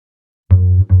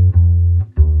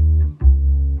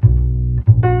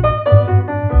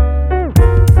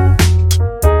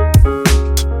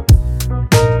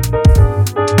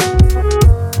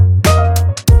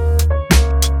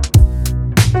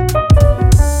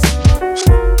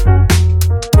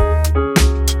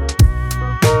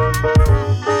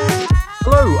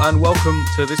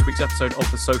welcome to this week's episode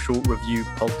of the Social Review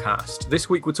podcast. This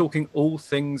week we're talking all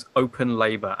things open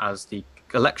Labour as the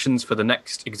elections for the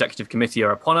next executive committee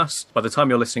are upon us. By the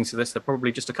time you're listening to this, there are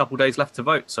probably just a couple of days left to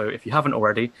vote. So if you haven't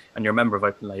already and you're a member of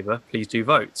Open Labour, please do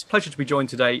vote. Pleasure to be joined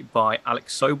today by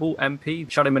Alex Sobel MP,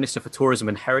 Shadow Minister for Tourism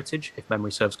and Heritage, if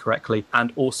memory serves correctly,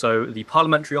 and also the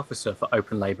Parliamentary Officer for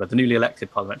Open Labour, the newly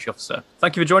elected Parliamentary Officer.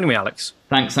 Thank you for joining me, Alex.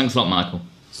 Thanks a lot, Michael.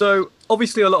 So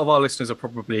obviously a lot of our listeners are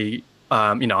probably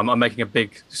I'm making a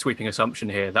big sweeping assumption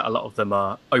here that a lot of them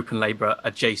are Open Labour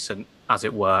adjacent, as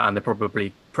it were, and they're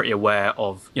probably pretty aware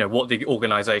of, what the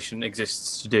organisation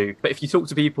exists to do. But if you talk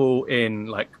to people in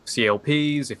like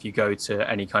CLPs, if you go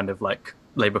to any kind of like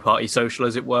Labour Party social,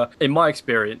 as it were, in my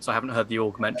experience, I haven't heard the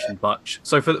org mentioned much.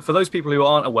 So for those people who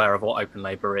aren't aware of what Open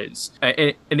Labour is,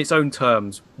 in its own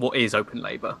terms, what is Open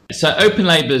Labour? So Open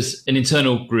Labour's an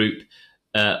internal group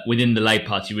within the Labour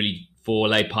Party, really, for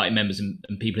Labour Party members and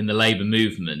people in the Labour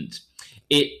movement.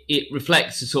 It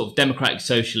reflects a sort of democratic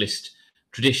socialist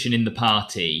tradition in the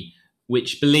party,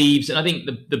 which believes, and I think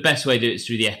the best way to do it is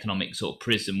through the economic sort of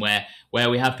prism, where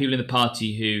we have people in the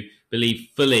party who believe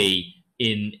fully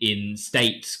in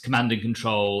state command and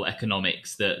control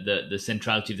economics, that the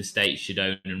centrality of the state should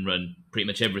own and run pretty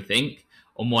much everything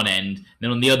on one end. And then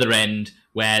on the other end,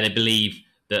 where they believe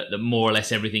that more or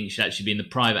less everything should actually be in the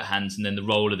private hands, and then the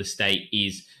role of the state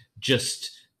is just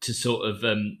to sort of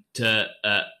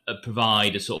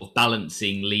provide a sort of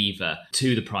balancing lever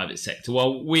to the private sector.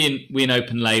 Well, we in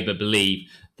Open Labour believe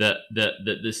that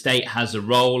the state has a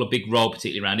big role,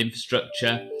 particularly around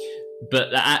infrastructure,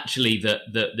 but that actually that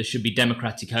there should be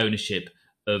democratic ownership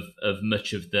of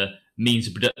much of the means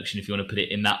of production, if you want to put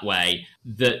it in that way.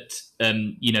 That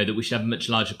that we should have a much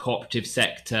larger cooperative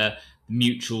sector,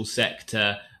 mutual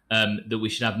sector. That we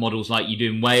should have models like you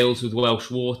do in Wales with Welsh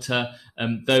Water.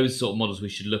 Those sort of models we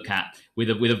should look at with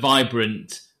a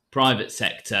vibrant private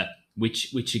sector,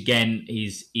 which again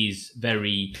is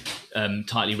very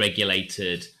tightly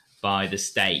regulated by the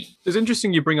state. It's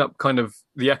interesting you bring up kind of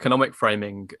the economic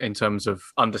framing in terms of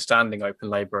understanding Open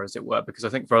Labour, as it were, because I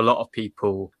think for a lot of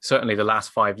people, certainly the last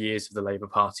 5 years of the Labour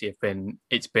Party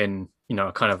it's been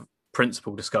a kind of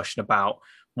principal discussion about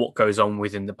what goes on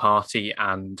within the party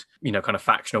and, kind of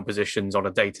factional positions on a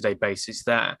day-to-day basis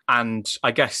there. And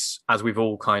I guess as we've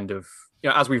all kind of,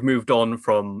 as we've moved on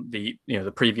from the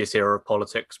previous era of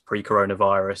politics,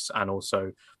 pre-coronavirus, and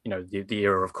also, the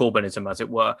era of Corbynism, as it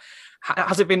were,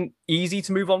 has it been easy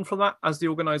to move on from that as the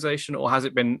organisation, or have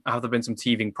there been some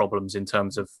teething problems in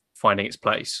terms of finding its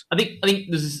place? I think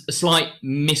there's a slight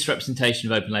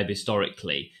misrepresentation of Open Labour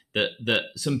historically, that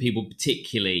some people,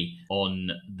 particularly on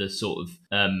the sort of,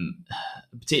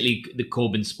 particularly the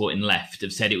Corbyn supporting left,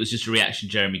 have said it was just a reaction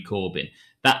to Jeremy Corbyn.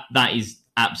 That is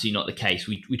absolutely not the case.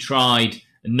 We tried,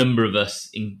 a number of us,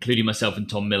 including myself and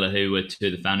Tom Miller, who were two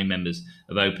of the founding members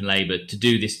of Open Labour, to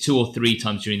do this 2 or 3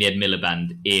 times during the Ed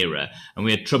Miliband era. And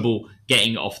we had trouble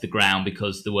getting it off the ground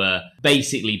because there were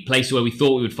basically places where we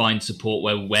thought we would find support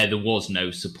where there was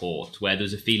no support, where there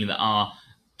was a feeling that our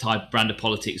type brand of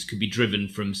politics could be driven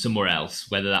from somewhere else,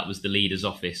 whether that was the leader's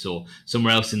office or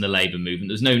somewhere else in the Labour movement.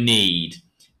 There's no need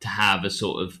to have a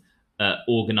sort of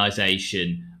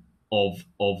organisation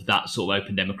of that sort of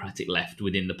open democratic left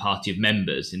within the party of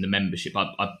members, in the membership.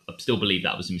 I still believe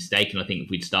that was a mistake, and I think if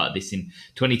we'd started this in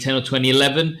 2010 or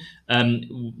 2011,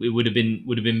 it would have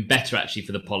been better actually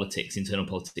for the internal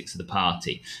politics of the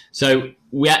party. So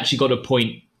we actually got a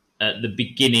point at the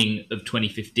beginning of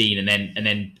 2015, and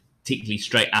then particularly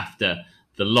straight after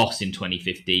the loss in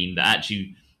 2015, that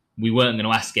actually we weren't going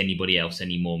to ask anybody else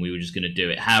anymore, and we were just going to do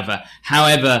it. However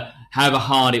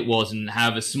hard it was and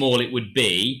however small it would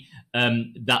be,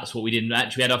 that's what we did.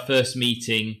 Actually, we had our first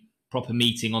proper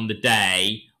meeting on the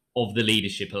day of the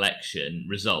leadership election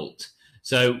result.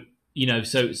 So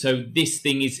so this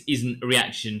thing isn't a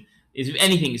reaction. If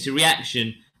anything, it's a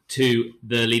reaction to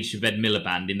the leadership of Ed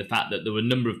Miliband, in the fact that there were a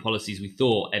number of policies we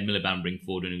thought Ed Miliband would bring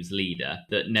forward when he was leader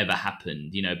that never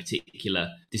happened. Particular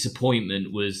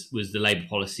disappointment was the Labour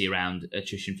policy around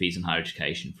tuition fees and higher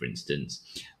education, for instance,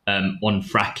 on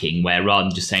fracking, where rather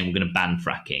than just saying we're going to ban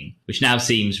fracking, which now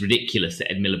seems ridiculous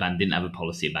that Ed Miliband didn't have a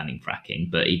policy of banning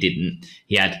fracking, but he didn't.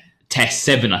 He had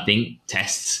 7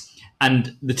 tests,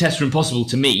 and the tests were impossible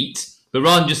to meet. But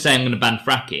rather than just saying I'm going to ban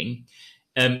fracking,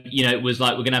 it was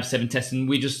like we're going to have 7 tests, and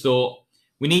we just thought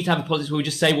we need to have a policy where we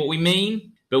just say what we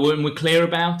mean, but when we're clear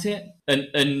about it.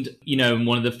 And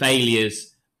one of the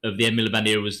failures of the Ed Miliband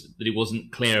era was that it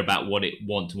wasn't clear about what it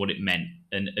wanted, what it meant,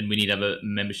 and we need to have a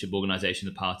membership organisation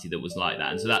of the party that was like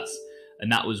that.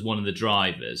 And that was one of the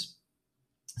drivers.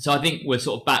 So I think we're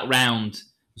sort of back round,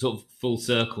 sort of full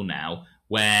circle now,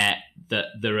 where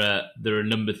there are a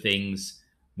number of things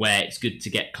where it's good to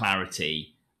get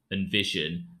clarity and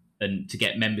vision and to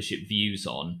get membership views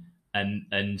on,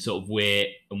 and sort of we're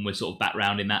sort of back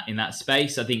round in that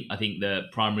space. I think the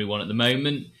primary one at the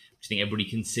moment, which I think everybody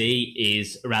can see,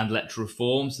 is around electoral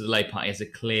reform. So the Labour Party has a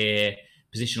clear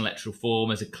position on electoral reform,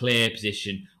 has a clear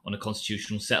position on a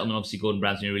constitutional settlement. Obviously, Gordon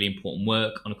Brown's doing really important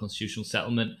work on a constitutional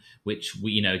settlement, which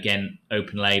we, again,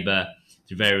 Open Labour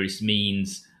through various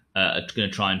means are going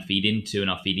to try and feed into and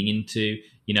are feeding into.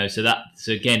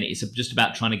 So again, it's just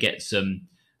about trying to get some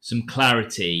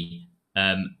clarity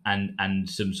and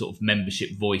some sort of membership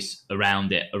voice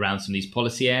around some of these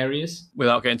policy areas.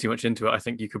 Without getting too much into it, I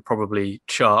think you could probably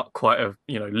chart quite a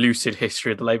lucid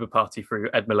history of the Labour Party through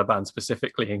Ed Miliband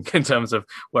specifically in terms of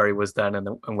where he was then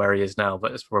and where he is now.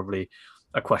 But it's probably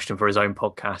a question for his own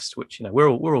podcast, which we're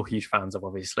all huge fans of,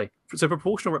 obviously. So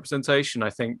proportional representation, I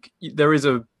think there is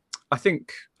I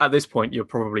think at this point you're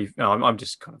probably I'm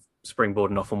just kind of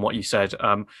springboarding off on what you said.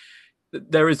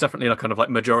 There is definitely a kind of like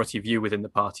majority view within the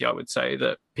party, I would say,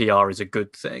 that PR is a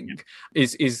good thing. Yeah.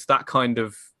 Is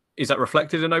that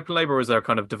reflected in Open Labour, or is there a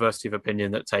kind of diversity of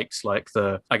opinion that takes like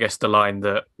the line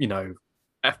that,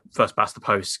 first past the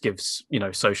post gives,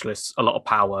 socialists a lot of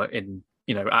power in,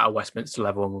 at a Westminster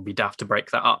level, and will be daft to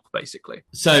break that up, basically?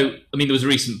 So, there was a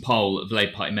recent poll of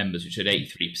Labour Party members which had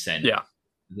 83%. Yeah.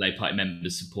 Labour Party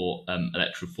members support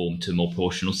electoral reform to a more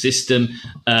proportional system,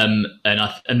 and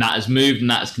that has moved, and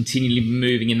that has continually been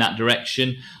moving in that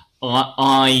direction.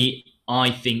 I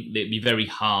think that it'd be very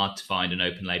hard to find an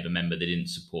Open Labour member that didn't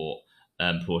support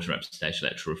proportional representation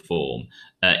electoral reform.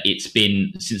 It's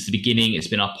been since the beginning. It's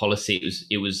been our policy.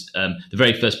 It was the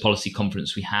very first policy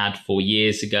conference we had 4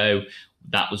 years ago.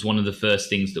 That was one of the first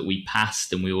things that we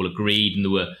passed, and we all agreed. And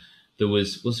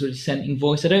was there a dissenting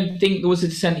voice? I don't think there was a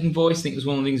dissenting voice. I think it was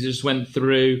one of the things that just went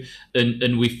through,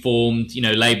 and we formed,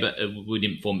 Labour. We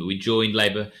didn't form, but we joined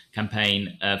Labour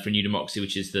Campaign for New Democracy,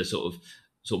 which is the sort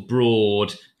of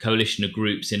broad coalition of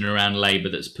groups in and around Labour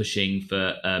that's pushing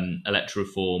for electoral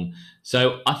reform.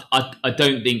 So I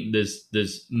don't think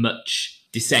there's much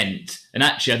dissent. And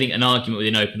actually, I think an argument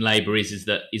within Open Labour is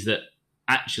that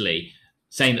actually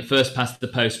saying that first past the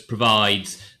post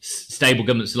provides stable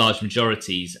governments, large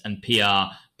majorities, and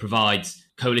PR provides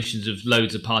coalitions of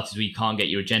loads of parties where you can't get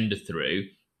your agenda through.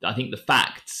 I think the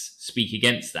facts speak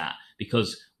against that,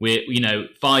 because we're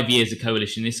 5 years of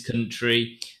coalition in this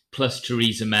country, plus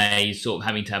Theresa May sort of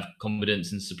having to have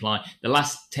confidence and supply. The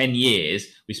last 10 years,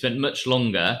 we spent much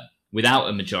longer without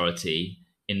a majority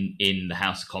in the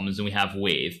House of Commons than we have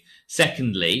with.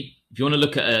 Secondly, if you want to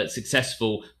look at a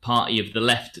successful party of the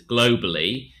left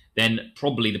globally, then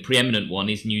probably the preeminent one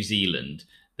is New Zealand.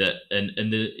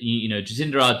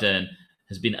 Jacinda Ardern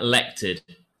has been elected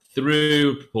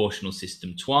through a proportional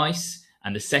system twice,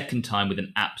 and the second time with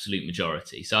an absolute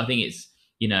majority. So I think it's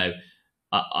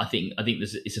I think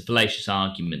it's a fallacious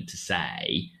argument to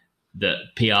say that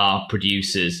PR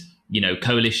produces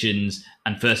coalitions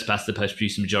and first past the post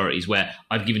produce majorities, where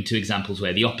I've given two examples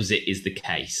where the opposite is the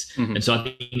case. Mm-hmm. And so I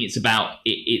think it's about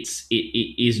it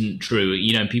isn't true.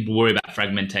 People worry about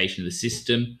fragmentation of the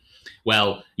system.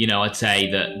 Well, I'd say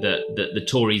that the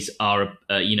Tories are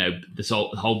this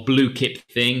whole blue kip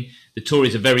thing. The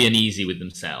Tories are very uneasy with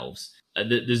themselves.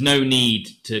 There's no need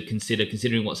to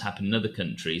considering what's happened in other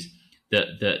countries,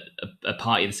 that a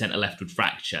party of the centre left would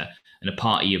fracture, and a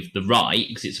party of the right,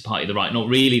 because it's a party of the right, not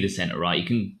really the centre right, you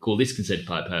can call this Conservative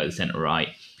Party part of the centre right,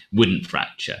 wouldn't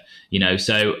fracture.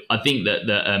 So I think that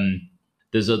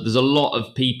there's a lot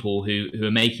of people who are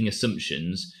making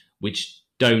assumptions which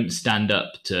don't stand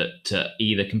up to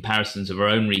either comparisons of our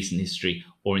own recent history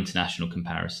or international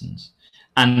comparisons.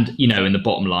 And and the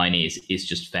bottom line is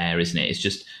just fair, isn't it? It's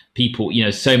just people,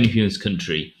 so many people in this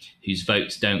country whose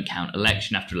votes don't count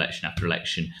election after election after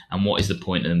election. And what is the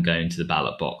point of them going to the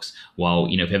ballot box? Well,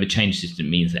 if you have a change system, it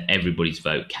means that everybody's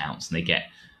vote counts and they get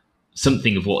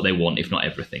something of what they want, if not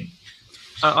everything.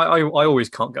 I always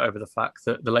can't get over the fact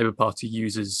that the Labour Party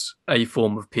uses a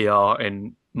form of PR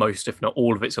in most, if not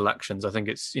all, of its elections. I think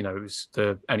it's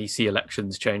the NEC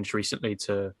elections changed recently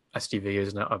to STV,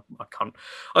 isn't it? I can't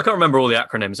remember all the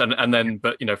acronyms, and then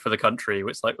but for the country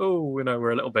it's like,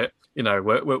 we're a little bit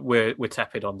we're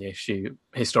tepid on the issue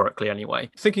historically anyway.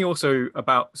 Thinking also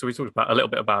about, so we talked about a little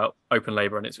bit about Open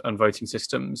Labour and its voting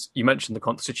systems. You mentioned the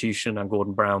Constitution and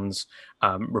Gordon Brown's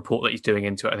report that he's doing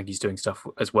into it. I think he's doing stuff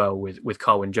as well with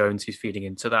Carwyn Jones, who's feeding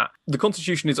into that. The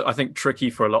Constitution is, I think, tricky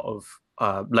for a lot of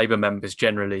Labour members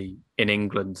generally in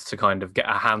England to kind of get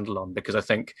a handle on, because I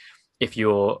think if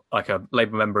you're like a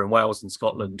Labour member in Wales and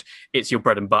Scotland, it's your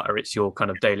bread and butter. It's your kind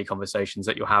of daily conversations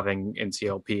that you're having in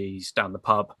CLPs down the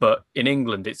pub. But in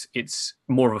England, it's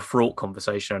more of a fraught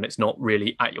conversation, and it's not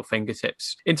really at your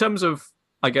fingertips. In terms of,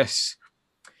 I guess,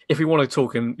 if we want to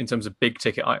talk in terms of big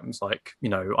ticket items, like,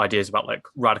 ideas about like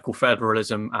radical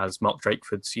federalism, as Mark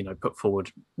Drakeford's, put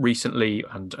forward recently,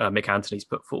 and Mick Anthony's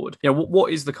put forward,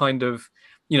 what is the kind of,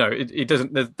 there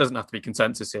doesn't have to be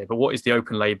consensus here, but what is the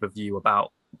Open Labour view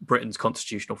about Britain's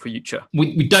constitutional future?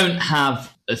 We don't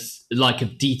have a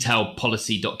detailed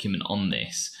policy document on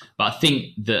this, but I think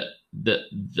that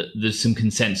there's some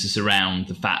consensus around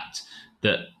the fact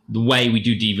that the way we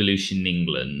do devolution in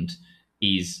England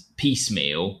is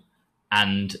piecemeal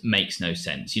and makes no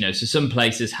sense. So some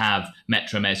places have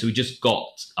metro mayor. So we just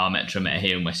got our metro mayor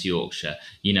here in West Yorkshire,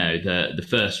 the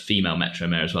first female metro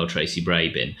mayor as well, Tracy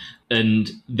Brabin. And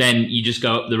then you just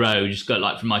go up the road, just go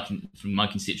like from my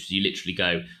constituency, you literally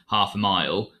go half a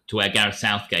mile to where Gareth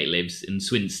Southgate lives in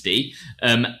Swinsty.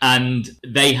 And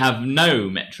they have no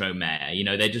metro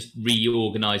mayor. They're just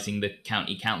reorganising the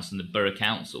county council and the borough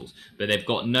councils, but they've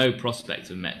got no prospect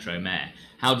of a metro mayor.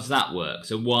 How does that work?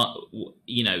 So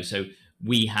so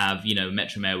we have,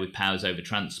 metro mayor with powers over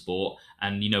transport,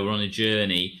 and, we're on a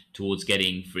journey towards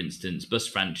getting, for instance,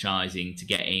 bus franchising, to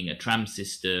getting a tram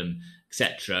system,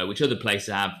 etc., which other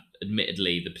places have,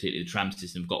 admittedly, particularly the tram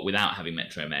system, got without having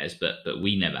metro mayors, but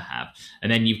we never have.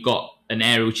 And then you've got an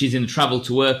area which is in the travel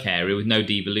to work area with no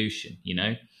devolution,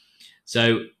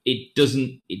 So it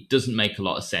doesn't make a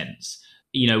lot of sense.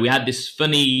 We had this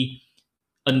funny,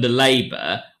 under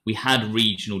Labour, we had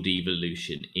regional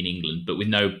devolution in England, but with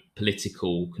no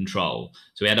political control.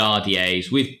 So we had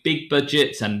RDAs with big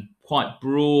budgets and quite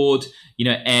broad,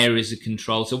 areas of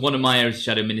control. So one of my areas as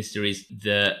Shadow Minister is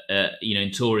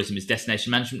in tourism, is destination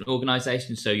management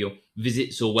organisation. So your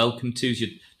visits or welcome tos,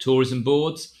 your tourism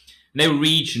boards. And they were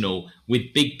regional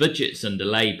with big budgets under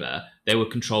Labour. They were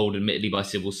controlled, admittedly, by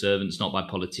civil servants, not by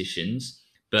politicians.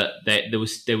 But they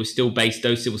were still based,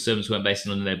 those civil servants weren't based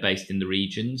in London, they're based in the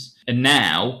regions. And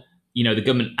now, the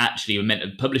government actually were meant to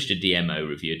publish a DMO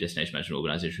review, a Destination Management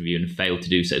Organisation review, and failed to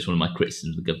do so. It's one of my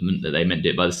criticisms of the government, that they meant to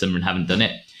do it by the summer and haven't done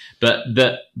it. But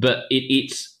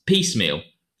it's piecemeal,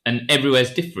 and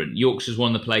everywhere's different. Yorkshire's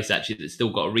one of the places actually that's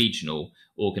still got a regional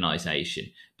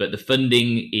organisation, but the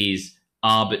funding is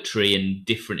arbitrary and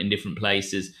different in different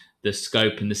places. The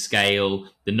scope and the scale,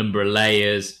 the number of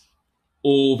layers,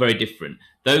 all very different.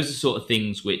 Those are sort of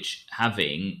things which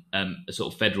having a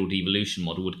sort of federal devolution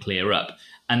model would clear up.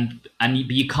 And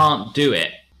you can't do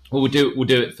it. Well, we'll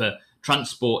do it for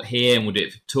transport here, and we'll do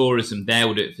it for tourism there.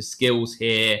 We'll do it for skills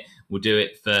here. We'll do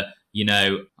it for,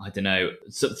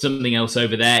 something else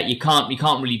over there. You can't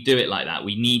really do it like that.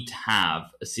 We need to have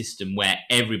a system where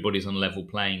everybody's on a level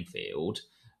playing field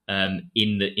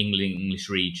in the English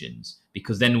regions,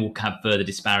 because then we'll have further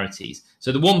disparities.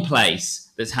 So the one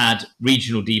place that's had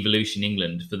regional devolution in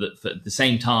England for the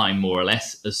same time, more or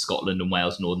less, as Scotland and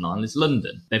Wales, Northern Ireland, is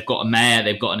London. They've got a mayor,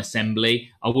 they've got an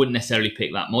assembly. I wouldn't necessarily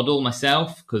pick that model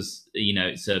myself, because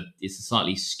it's a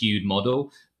slightly skewed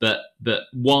model. But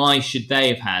why should they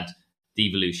have had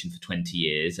devolution for 20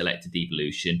 years, elected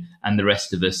devolution, and the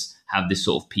rest of us have this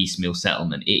sort of piecemeal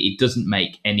settlement? It doesn't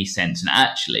make any sense, and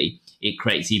actually it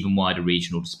creates even wider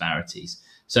regional disparities.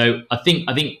 So I think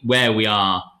where we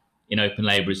are in Open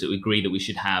Labour is that we agree that we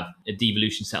should have a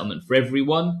devolution settlement for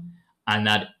everyone, and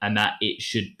that there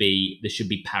should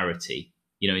be parity,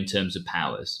 in terms of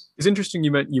powers. It's interesting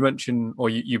you mention, or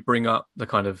you bring up the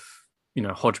kind of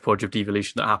hodgepodge of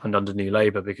devolution that happened under New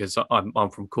Labour, because I'm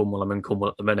from Cornwall. I'm in Cornwall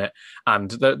at the minute,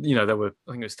 and there were,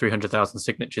 I think it was 300,000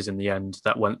 signatures in the end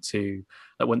that went to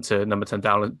Number 10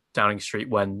 Downing Street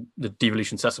when the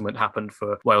devolution settlement happened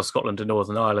for Wales, Scotland, and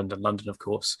Northern Ireland, and London, of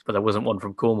course. But there wasn't one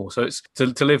from Cornwall. So it's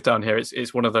to live down here.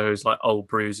 It's one of those like old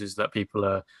bruises that people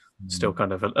are still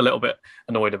kind of a little bit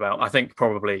annoyed about. I think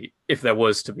probably if there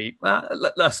was to be,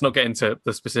 let's not get into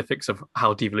the specifics of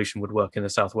how devolution would work in the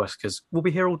Southwest, because we'll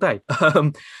be here all day.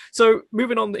 So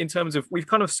moving on, in terms of, we've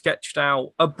kind of sketched out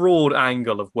a broad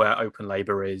angle of where Open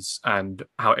Labour is and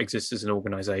how it exists as an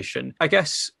organisation. I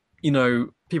guess,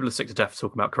 people are sick to death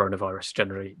talking about coronavirus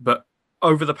generally, but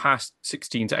over the past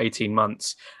 16 to 18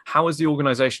 months, how has the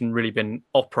organisation really been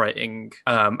operating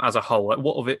as a whole? Like,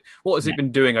 what has it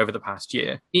been doing over the past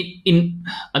year?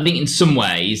 I think in some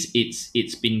ways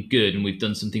it's been good, and we've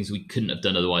done some things we couldn't have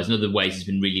done otherwise. In other ways, it's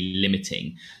been really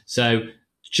limiting. So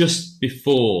just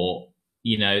before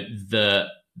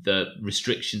the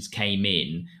restrictions came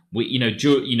in,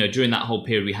 during that whole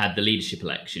period, we had the leadership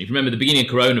election. If you remember the beginning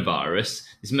of coronavirus,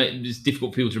 it's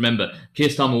difficult for people to remember. Keir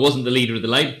Starmer wasn't the leader of the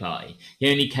Labour Party. He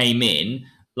only came in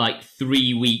like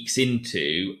 3 weeks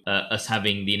into us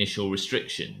having the initial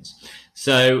restrictions.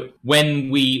 So when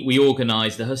we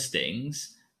organised the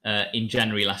hustings in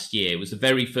January last year, it was the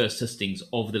very first hustings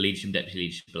of the leadership and deputy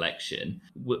leadership election.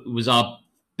 Was our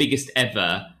biggest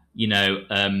ever,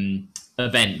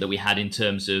 event that we had in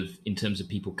terms of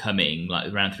people coming.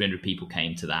 Like around 300 people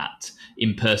came to that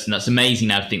in person. That's amazing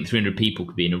now to think 300 people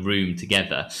could be in a room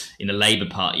together in a Labour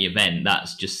Party event. That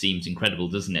just seems incredible,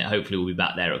 doesn't it? Hopefully we'll be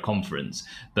back there at conference.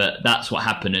 But that's what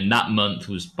happened, and that month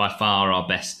was by far our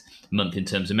best month in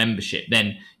terms of membership.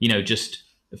 Then, just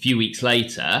a few weeks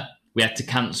later, we had to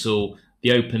cancel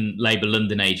the Open Labour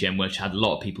London AGM, which had a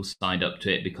lot of people signed up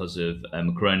to it because of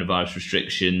coronavirus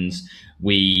restrictions.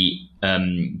 We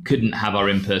couldn't have our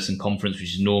in-person conference,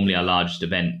 which is normally our largest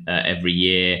event every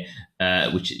year,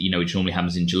 which normally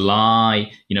happens in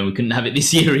July. We couldn't have it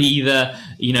this year either.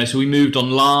 So we moved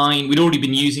online. We'd already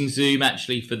been using Zoom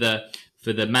actually for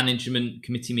the management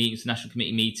committee meetings, national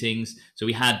committee meetings. So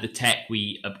we had the tech.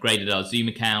 We upgraded our Zoom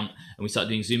account and we started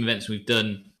doing Zoom events. We've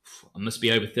done, must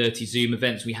be over 30 Zoom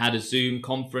events. We had a Zoom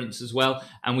conference as well.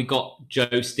 And we got Joe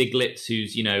Stiglitz,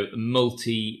 who's,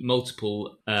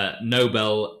 multiple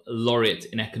Nobel laureate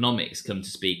in economics, come to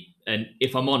speak. And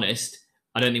if I'm honest,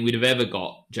 I don't think we'd have ever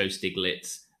got Joe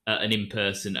Stiglitz at an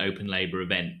in-person Open Labour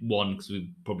event. One, because we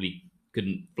probably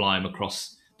couldn't fly him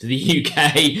across to the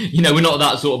UK. We're not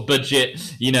that sort of budget,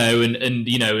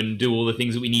 and do all the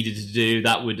things that we needed to do.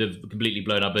 That would have completely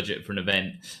blown our budget for an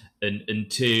event. And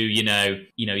two,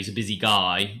 he's a busy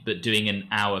guy, but doing an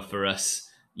hour for us,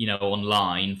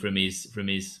 online from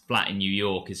his flat in New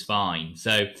York is fine.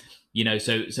 So,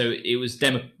 so it was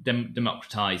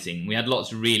democratizing. We had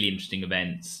lots of really interesting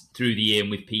events through the year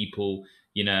with people,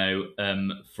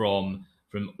 from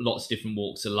lots of different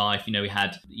walks of life. We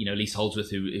had, Lisa Holdsworth,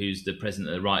 who's the president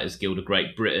of the Writers Guild of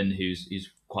Great Britain,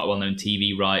 who's quite a well-known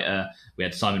TV writer. We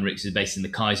had Simon Ricks, who's based in the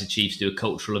Kaiser Chiefs, do a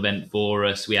cultural event for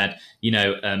us. We had,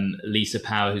 Lisa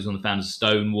Power, who's one of the founders of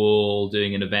Stonewall,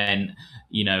 doing an event,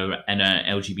 and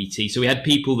LGBT. So we had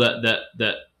people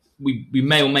that we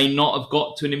may or may not have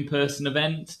got to an in-person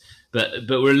event, but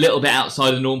we're a little bit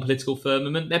outside the normal political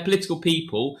firmament. They're political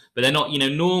people, but they're not,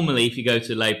 normally if you go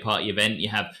to a Labour Party event, you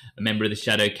have a member of the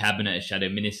shadow cabinet, a shadow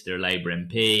minister, a Labour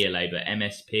MP, a Labour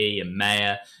MSP, a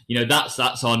mayor.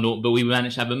 That's our norm, but we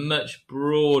managed to have a much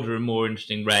broader and more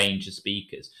interesting range of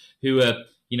speakers who are,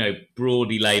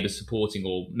 broadly Labour supporting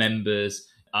or members.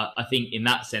 I think in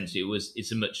that sense,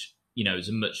 it's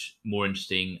a much more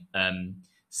interesting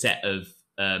set of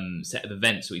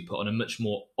events that we put on, a much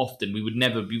more often. We would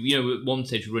never be, at one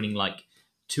stage we're running like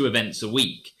 2 events a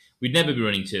week. We'd never be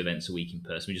running 2 events a week in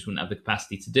person. We just wouldn't have the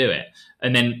capacity to do it.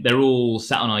 And then they're all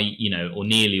sat on our, or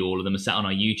nearly all of them are sat on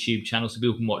our YouTube channel, so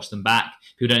people can watch them back.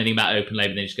 People don't know anything about Open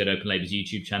Labour, they just go to Open Labour's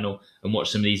YouTube channel and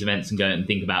watch some of these events and go and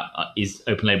think about, is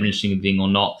Open Labour an interesting thing or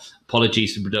not?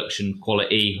 Apologies for production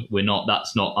quality.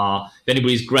 That's not our, if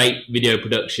anybody's great video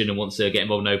production and wants to get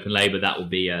involved in Open Labour, that would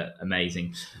be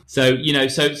amazing. So,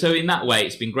 so in that way,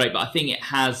 it's been great. But I think it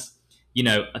has,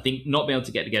 I think not being able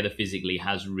to get together physically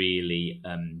has really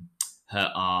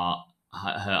hurt our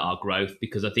growth,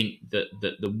 because I think that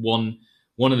the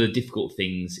one of the difficult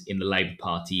things in the Labour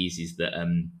Party is that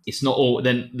it's not all,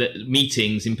 then the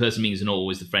meetings, in-person meetings, are not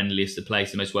always the friendliest of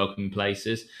places, the most welcoming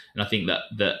places. And I think that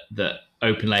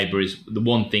Open Labour is the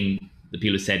one thing that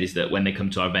people have said is that when they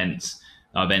come to our events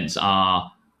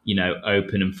are,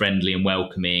 open and friendly and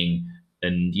welcoming.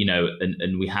 And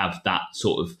and we have that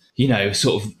sort of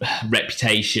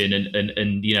reputation, and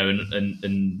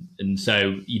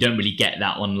so you don't really get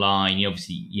that online. You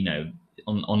obviously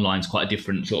online's quite a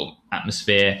different sort of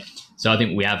atmosphere. So I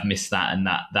think we have missed that, and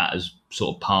that has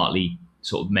sort of partly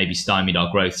sort of maybe stymied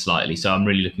our growth slightly. So I'm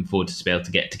really looking forward to be able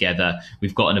to get together.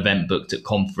 We've got an event booked at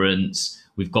conference.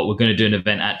 We're going to do an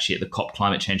event actually at the COP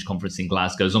Climate Change Conference in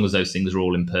Glasgow, as long as those things are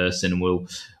all in person. And we'll,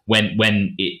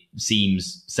 when it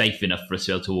seems safe enough for us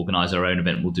to be able to organise our own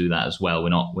event, we'll do that as well.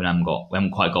 We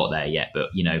haven't quite got there yet, but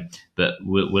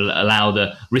we'll allow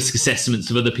the risk assessments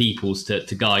of other people's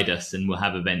to guide us, and we'll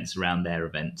have events around their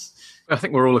events. I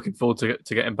think we're all looking forward to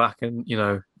getting back and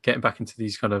getting back into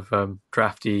these kind of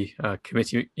drafty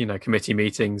committee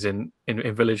meetings in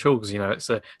village halls. It's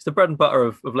the bread and butter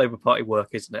of Labour Party work,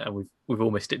 isn't it? And we've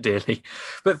all missed it dearly.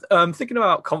 But thinking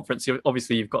about conference,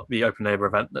 obviously you've got the Open Labour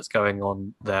event that's going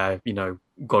on there.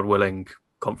 God willing,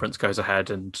 conference goes ahead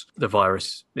and the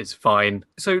virus is fine.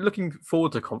 So looking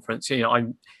forward to conference, I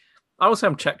would say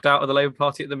I'm checked out of the Labour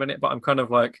Party at the minute, but I'm kind of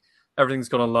like, everything's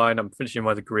gone online. I'm finishing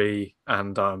my degree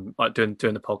and like doing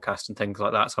the podcast and things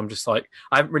like that. So I'm just like,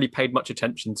 I haven't really paid much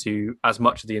attention to as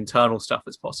much of the internal stuff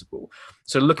as possible.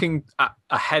 So looking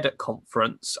ahead at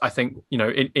conference, I think,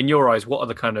 in your eyes, what are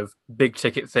the kind of big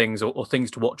ticket things or things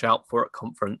to watch out for at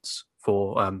conference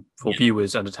for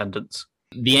viewers and attendants?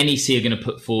 The NEC are going to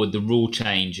put forward the rule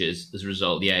changes as a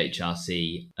result of the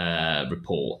AHRC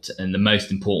report, and the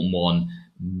most important one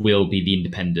will be the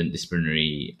independent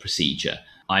disciplinary procedure.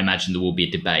 I imagine there will be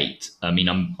a debate. I mean,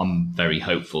 I'm very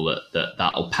hopeful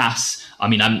that'll pass. I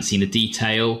mean, I haven't seen the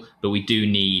detail, but we do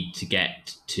need to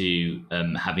get to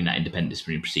having that independent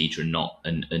disciplinary procedure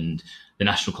and the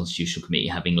National Constitutional Committee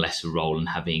having less of a role and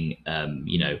having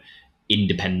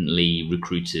independently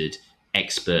recruited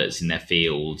experts in their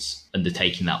fields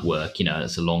undertaking that work.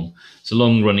 It's a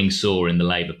long running saw in the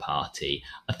Labour Party.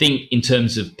 I think in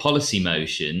terms of policy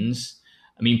motions,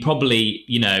 I mean, probably,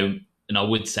 and I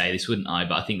would say this, wouldn't I?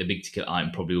 But I think the big ticket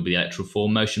item probably will be the electoral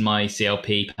reform motion. My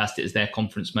CLP passed it as their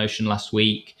conference motion last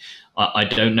week. I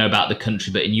don't know about the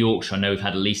country, but in Yorkshire, I know we've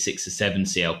had at least 6 or 7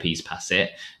 CLPs pass it.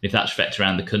 And if that's reflected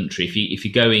around the country, if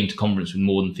you go into conference with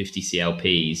more than 50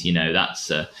 CLPs, that's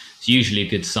it's usually a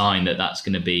good sign that that's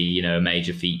going to be, a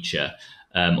major feature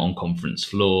on conference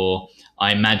floor.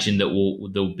 I imagine that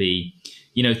there'll be,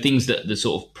 things that the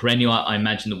sort of perennial. I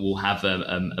imagine that we'll have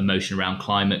a motion around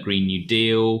climate, Green New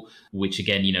Deal, which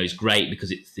again, is great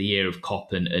because it's the year of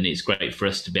COP and it's great for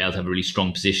us to be able to have a really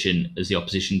strong position as the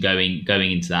opposition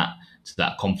going into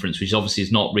that conference, which obviously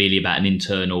is not really about an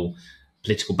internal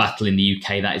political battle in the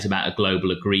UK. That is about a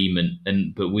global agreement.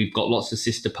 But we've got lots of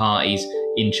sister parties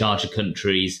in charge of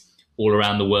countries all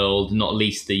around the world, not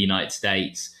least the United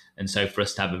States. And so for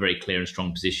us to have a very clear and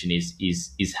strong position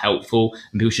is helpful.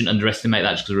 And people shouldn't underestimate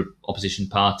that just because we're an opposition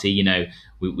party.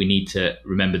 We need to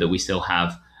remember that we still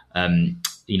have,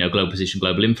 global position,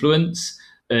 global influence.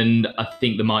 And I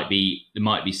think there might be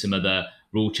some other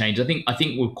rule change. I think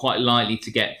we're quite likely to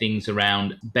get things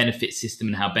around benefit system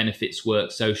and how benefits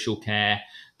work, social care,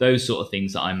 those sort of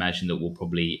things that I imagine that we'll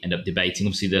probably end up debating.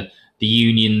 Obviously, the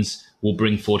unions will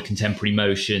bring forward contemporary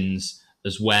motions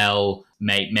as well.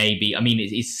 Maybe, I mean,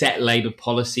 it's set Labour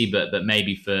policy, but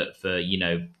maybe for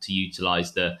to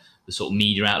utilise the sort of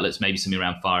media outlets, maybe something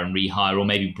around fire and rehire, or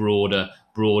maybe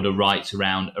broader rights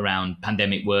around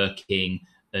pandemic working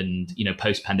and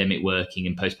post-pandemic working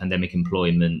and post-pandemic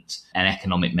employment and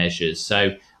economic measures.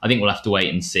 So I think we'll have to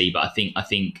wait and see. But I think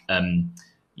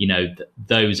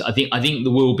those. I think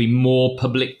there will be more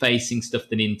public-facing stuff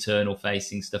than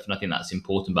internal-facing stuff, and I think that's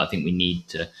important. But I think we need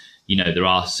to. There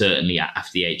are certainly,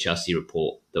 after the HRC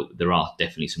report, that there are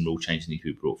definitely some rule changes that need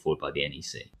to be brought forward by the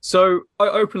NEC. So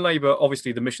Open Labour,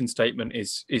 obviously the mission statement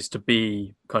is to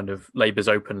be kind of Labour's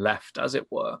open left, as it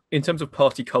were. In terms of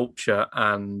party culture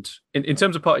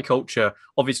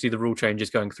obviously the rule changes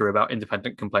going through about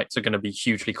independent complaints are going to be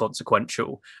hugely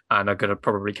consequential and are going to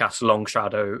probably cast a long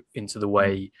shadow into the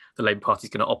way the Labour Party is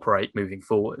going to operate moving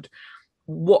forward.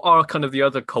 What are kind of the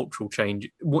other cultural changes?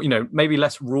 Maybe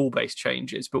less rule-based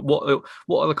changes, but what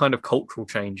are the kind of cultural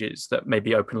changes that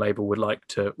maybe Open Labour would like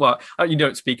to? Well, you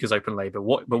don't speak as Open Labour.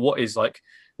 What is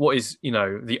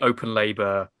the Open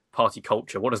Labour Party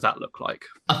culture? What does that look like?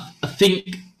 I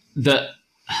think that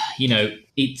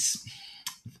it's.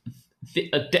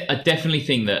 I definitely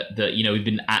think that we've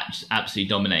been absolutely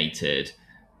dominated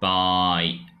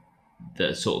by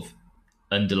the sort of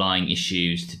underlying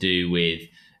issues to do with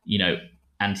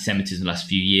anti-Semitism the last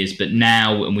few years, but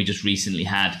now, and we just recently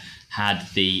had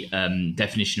the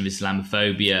definition of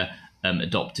Islamophobia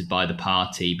adopted by the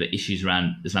party, but issues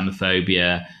around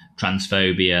Islamophobia,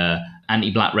 transphobia,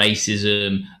 anti-black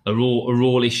racism are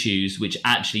all issues which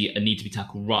actually need to be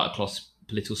tackled right across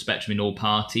political spectrum in all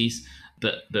parties,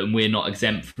 but we're not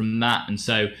exempt from that, and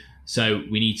so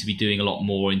we need to be doing a lot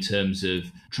more in terms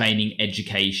of training,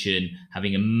 education,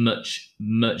 having a much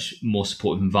more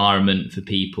supportive environment for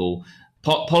people.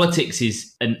 Politics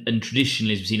is and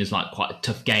traditionally is seen as like quite a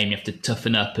tough game. You have to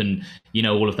toughen up and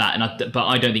all of that. But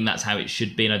I don't think that's how it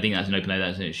should be. And I think that's an Open Labour.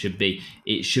 That's how it should be.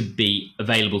 It should be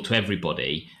available to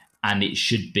everybody, and it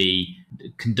should be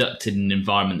conducted in an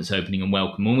environment that's opening and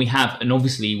welcome. When we have, and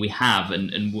obviously we have,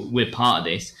 and we're part of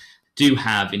this, do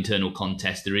have internal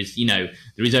contests. There is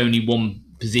only one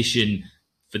position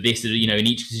for this. In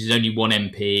each there's only one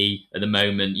MP at the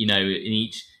moment. In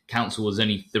each council there's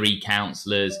only 3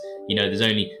 councillors. There's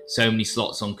only so many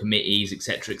slots on committees,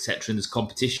 etc., and there's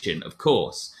competition, of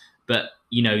course. But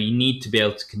you need to be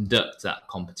able to conduct that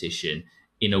competition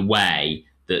in a way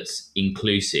that's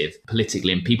inclusive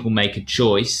politically, and people make a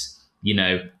choice.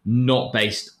 Not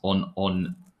based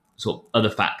on sort of other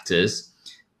factors,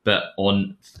 but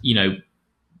on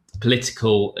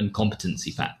political and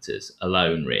competency factors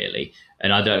alone, really.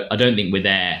 And I don't think we're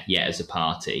there yet as a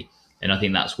party. And I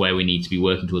think that's where we need to be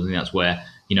working towards. I think that's where,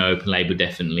 Open Labour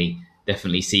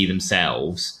definitely see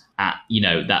themselves at,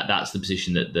 that's the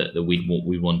position that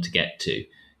we want to get to,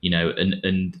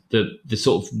 and the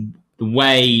sort of the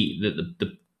way that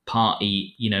the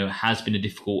party, has been a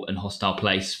difficult and hostile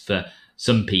place for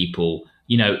some people,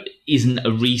 isn't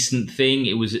a recent thing.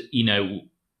 It was,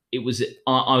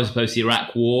 I was opposed to the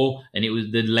Iraq War, and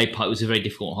the Labour Party was a very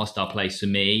difficult and hostile place for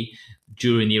me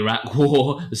during the Iraq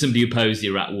War, as somebody who opposed the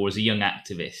Iraq War as a young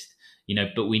activist,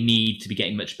 but we need to be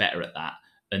getting much better at that,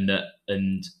 and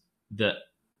that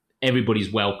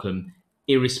everybody's welcome,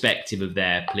 irrespective of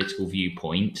their political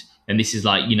viewpoint. And this is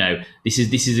like, this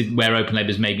is where Open Labour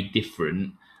is maybe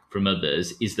different from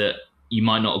others, is that you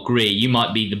might not agree. You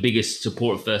might be the biggest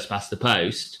supporter of first past the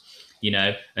post,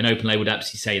 and Open Labour would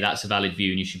absolutely say that's a valid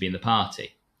view and you should be in the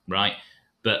party, right?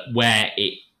 But where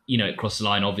it crosses the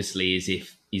line, obviously, is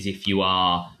if you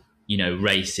are,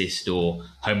 racist or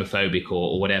homophobic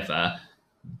or whatever,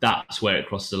 that's where it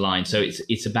crosses the line. So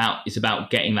it's about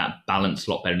getting that balance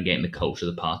a lot better and getting the culture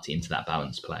of the party into that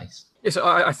balanced place. Yes,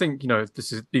 I think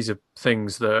these are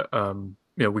things that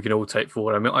we can all take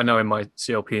forward. I mean, I know in my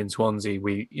CLP in Swansea,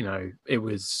 it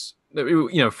was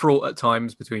fraught at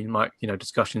times between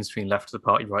discussions between left of the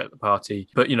party, right of the party,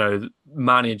 but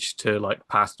managed to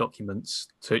pass documents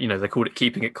to they called it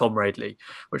keeping it comradely,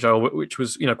 which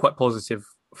was quite positive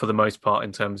for the most part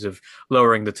in terms of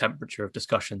lowering the temperature of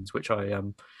discussions, which I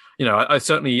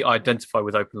certainly identify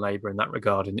with Open Labour in that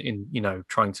regard, in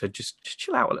trying to just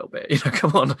chill out a little bit.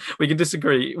 Come on, we can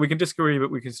disagree,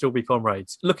 but we can still be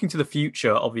comrades. Looking to the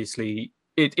future, obviously,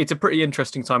 it's a pretty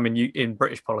interesting time in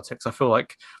British politics. I feel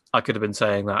like I could have been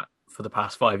saying that for the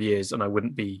past 5 years, and I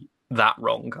wouldn't be that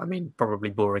wrong. I mean, probably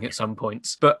boring at some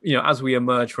points, but as we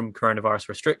emerge from coronavirus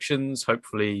restrictions,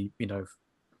 hopefully,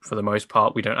 for the most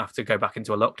part, we don't have to go back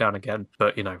into a lockdown again,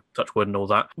 but, touch wood and all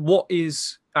that.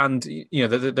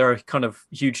 There are kind of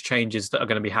huge changes that are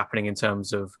going to be happening in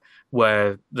terms of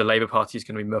where the Labour Party is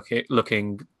going to be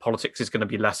looking. Politics is going to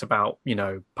be less about,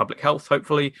 public health,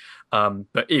 hopefully.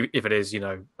 But if it is,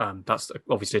 that's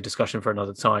obviously a discussion for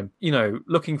another time.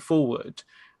 Looking forward,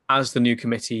 as the new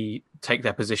committee take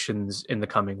their positions in the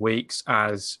coming weeks,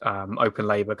 as Open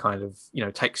Labour kind of,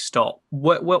 takes stock,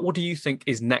 what do you think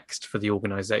is next for the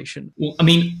organisation? Well, I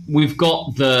mean, we've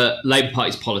got the Labour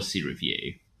Party's policy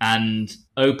review, and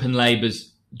Open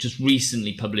Labour's just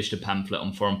recently published a pamphlet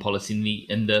on foreign policy,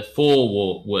 and the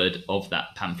foreword of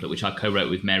that pamphlet, which I co-wrote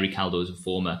with Mary Calder, as a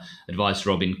former advisor,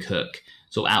 Robin Cook,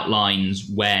 sort of outlines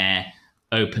where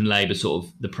Open Labour sort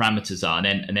of the parameters are,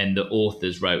 and then the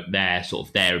authors wrote their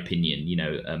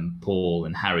opinion. Paul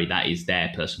and Harry, that is their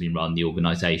personal opinion rather than the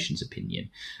organisation's opinion.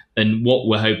 And what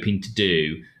we're hoping to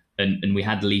do, and we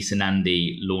had Lisa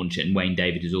Nandy launch it, and Wayne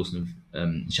David, who's also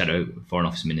Shadow Foreign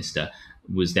Office Minister,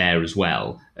 was there as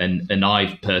well. And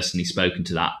I've personally spoken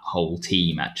to that whole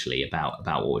team actually about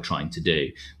what we're trying to do.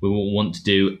 We will want to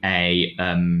do a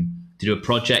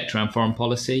project around foreign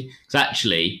policy, because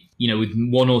actually, with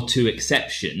one or two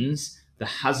exceptions, there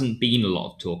hasn't been a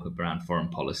lot of talk around foreign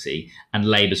policy and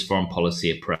Labour's foreign policy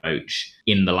approach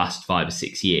in the last 5 or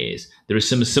 6 years. There are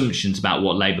some assumptions about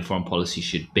what Labour foreign policy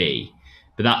should be,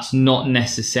 but that's not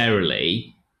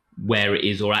necessarily where it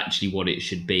is or actually what it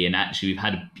should be. And actually, we've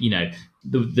had,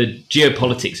 the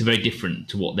geopolitics are very different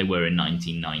to what they were in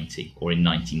 1990 or in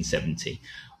 1970,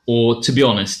 or, to be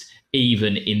honest,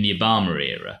 even in the Obama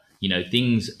era.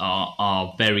 Things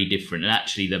are very different, and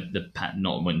actually,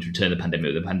 not wanting to return the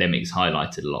pandemic's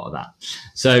highlighted a lot of that.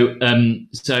 So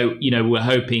we're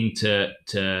hoping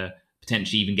to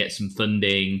potentially even get some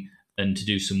funding and to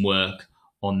do some work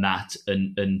on that,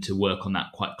 and to work on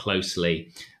that quite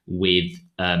closely with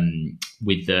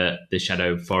the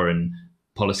Shadow Foreign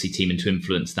Policy team, and to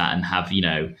influence that and have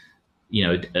a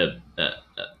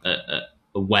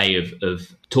way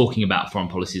of talking about foreign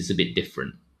policy is a bit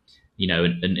different.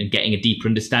 And getting a deeper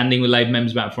understanding with Labour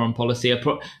members about foreign policy,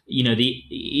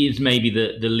 is maybe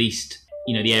the least,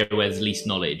 the area where there's least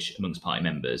knowledge amongst party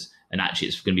members, and actually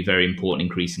it's going to be very important,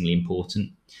 increasingly important,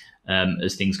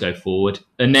 as things go forward.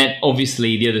 And then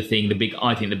obviously the other thing, the big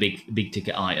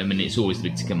ticket item, and it's always the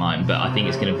big ticket item, but I think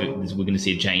we're going to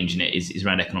see a change in it, is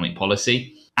around economic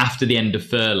policy. After the end of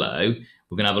furlough,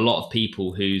 we're going to have a lot of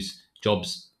people whose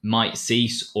jobs might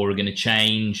cease or are going to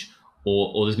change,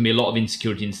 or there's going to be a lot of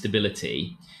insecurity and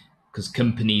instability, because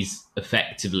companies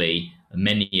effectively,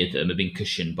 many of them, have been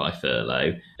cushioned by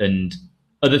furlough, and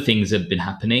other things have been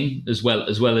happening as well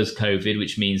as COVID,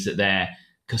 which means that their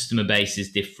customer base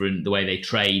is different, the way they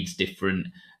trade's different,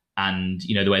 and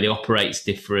the way they operate's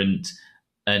different.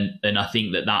 and I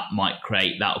think that'll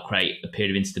create a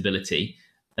period of instability.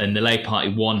 And the Labour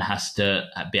Party, one, has to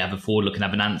have a forward look and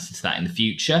have an answer to that in the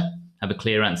future, have a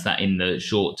clear answer to that in the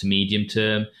short to medium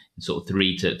term, in sort of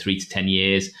 3 to 10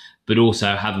 years, but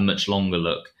also have a much longer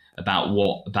look about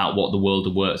what the world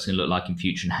of work is going to look like in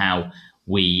future, and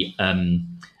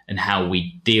how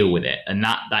we deal with it. And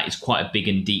that is quite a big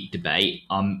and deep debate.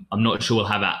 I'm not sure we'll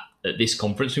have that at this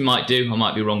conference. We might do, I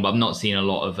might be wrong, but I'm not seeing a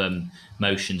lot of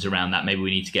motions around that. Maybe we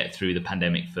need to get through the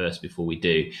pandemic first before we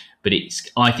do. But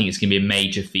I think it's going to be a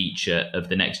major feature of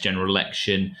the next general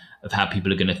election, of how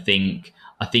people are going to think.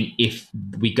 I think if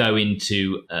we go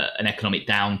into an economic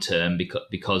downturn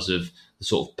because of the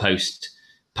sort of post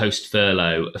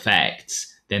furlough effects,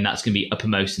 then that's going to be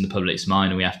uppermost in the public's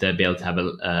mind, and we have to be able to have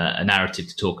a narrative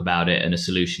to talk about it and a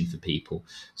solution for people.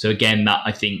 So again,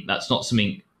 I think that's not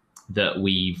something that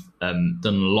we've done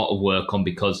a lot of work on,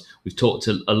 because we've talked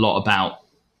a lot about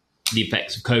the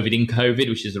effects of COVID in COVID,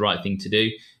 which is the right thing to do,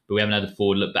 but we haven't had a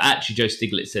forward look. But actually, Joe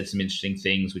Stiglitz said some interesting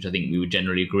things, which I think we would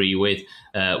generally agree with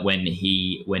when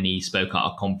he spoke at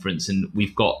our conference. And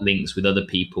we've got links with other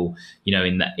people,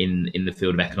 in the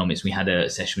field of economics. We had a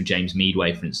session with James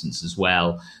Meadway, for instance, as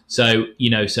well. So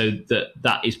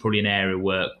that is probably an area of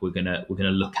work we're gonna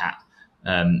look at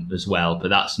as well. But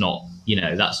that's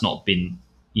not been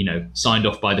signed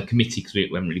off by the committee, because we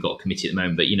haven't really got a committee at the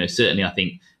moment. But certainly I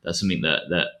think that's something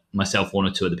that myself, one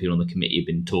or two other people on the committee, have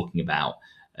been talking about.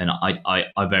 And I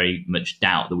very much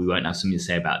doubt that we won't have something to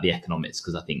say about the economics,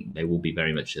 because I think they will be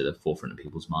very much at the forefront of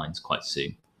people's minds quite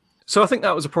soon. So I think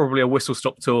that was probably a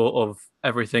whistle-stop tour of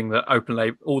everything that Open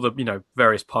Labour, all the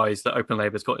various pies that Open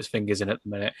Labour's got its fingers in at the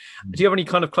minute. Do you have any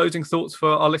kind of closing thoughts for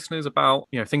our listeners about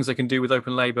things they can do with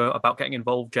Open Labour, about getting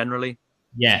involved generally?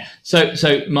 Yeah. So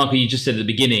Michael, you just said at the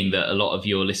beginning that a lot of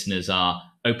your listeners are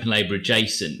Open Labour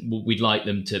adjacent. We'd like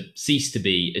them to cease to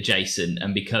be adjacent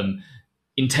and become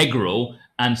integral.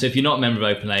 And so if you're not a member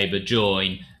of Open Labour,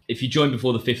 join. If you join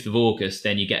before the 5th of August,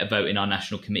 then you get a vote in our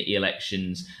national committee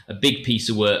elections. A big piece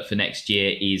of work for next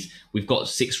year is we've got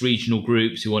 6 regional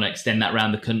groups. We want to extend that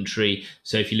around the country.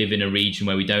 So if you live in a region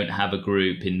where we don't have a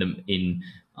group in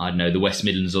I don't know, the West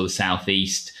Midlands or the South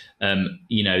East,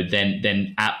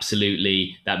 then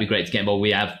absolutely that'd be great to get involved.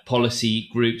 We have policy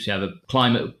groups. We have a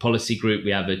climate policy group.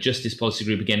 We have a justice policy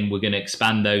group. Again, we're going to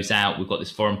expand those out. We've got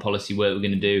this foreign policy work we're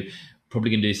going to do. Probably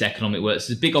going to do this economic work. So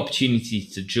there's big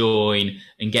opportunities to join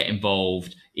and get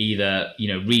involved, either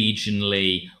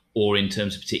regionally or in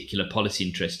terms of particular policy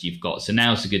interests you've got. So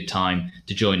now's a good time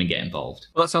to join and get involved.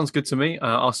 Well, that sounds good to me.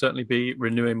 I'll certainly be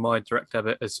renewing my direct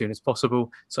debit as soon as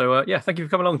possible. So thank you for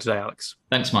coming along today, Alex.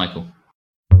 Thanks, Michael.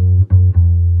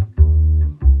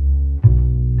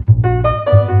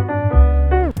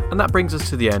 And that brings us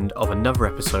to the end of another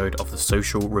episode of the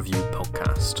Social Review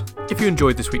podcast. If you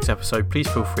enjoyed this week's episode, please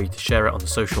feel free to share it on the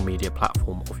social media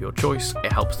platform of your choice.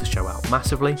 It helps the show out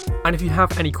massively. And if you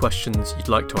have any questions you'd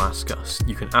like to ask us,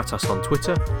 you can @ us on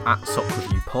Twitter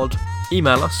 @SocReviewPod,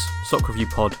 email us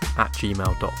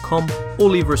socreviewpod@gmail.com, or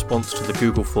leave a response to the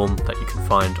Google form that you can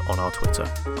find on our Twitter.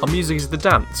 Our music is The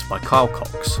Dance by Kyle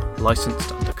Cox,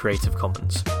 licensed under Creative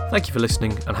Commons. Thank you for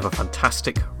listening, and have a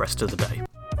fantastic rest of the day.